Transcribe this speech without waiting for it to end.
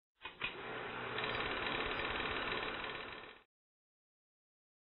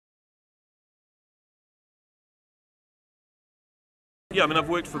Yeah, I mean, I've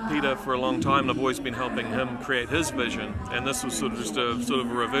worked for Peter for a long time, and I've always been helping him create his vision. And this was sort of just a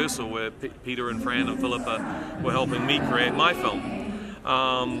reversal where Peter and Fran and Philippa were helping me create my film.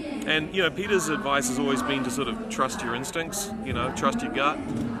 And you know, Peter's advice has always been to sort of trust your instincts, you know, trust your gut,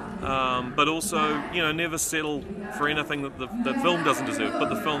 but also, you know, never settle for anything that the film doesn't deserve. Put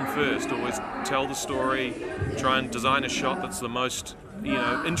the film first. Always tell the story. Try and design a shot that's the most, you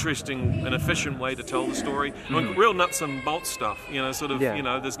know, interesting and efficient way to tell the story. I mean, real nuts and bolts stuff, you know, sort of, you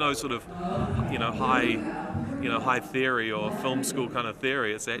know, there's no sort of, you know, high theory or film school kind of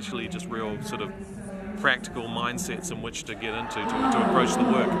theory. It's actually just real sort of practical mindsets in which to get into to approach the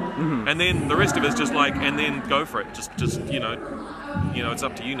work. And then the rest of it's just like, and then go for it. Just you know, it's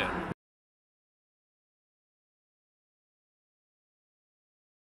up to you now.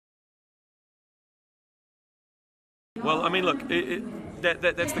 Well, I mean, look,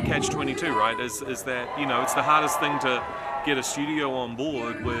 that's the catch-22, right? Is that, you know, it's the hardest thing to get a studio on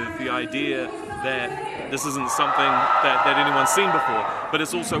board with the idea that this isn't something that anyone's seen before, but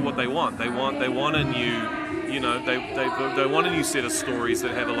it's also what they want. They want a new, you know, they want a new set of stories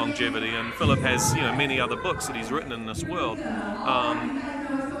that have a longevity. And Philip has, you know, many other books that he's written in this world.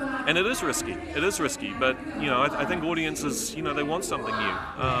 And it is risky. It is risky, but you know, I think audiences, you know, they want something new,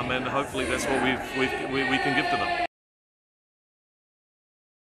 and hopefully that's what we can give to them.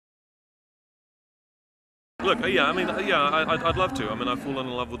 Look, yeah, I mean, yeah, I'd love to. I mean, I've fallen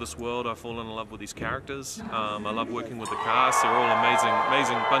in love with this world. I've fallen in love with these characters. I love working with the cast. They're all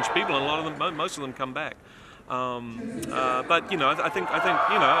amazing bunch of people, and a lot of them, most of them come back. But you know, I think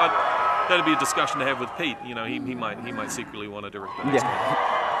you know, that'd be a discussion to have with Pete. You know, he might secretly want to direct the next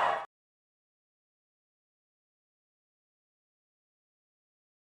one.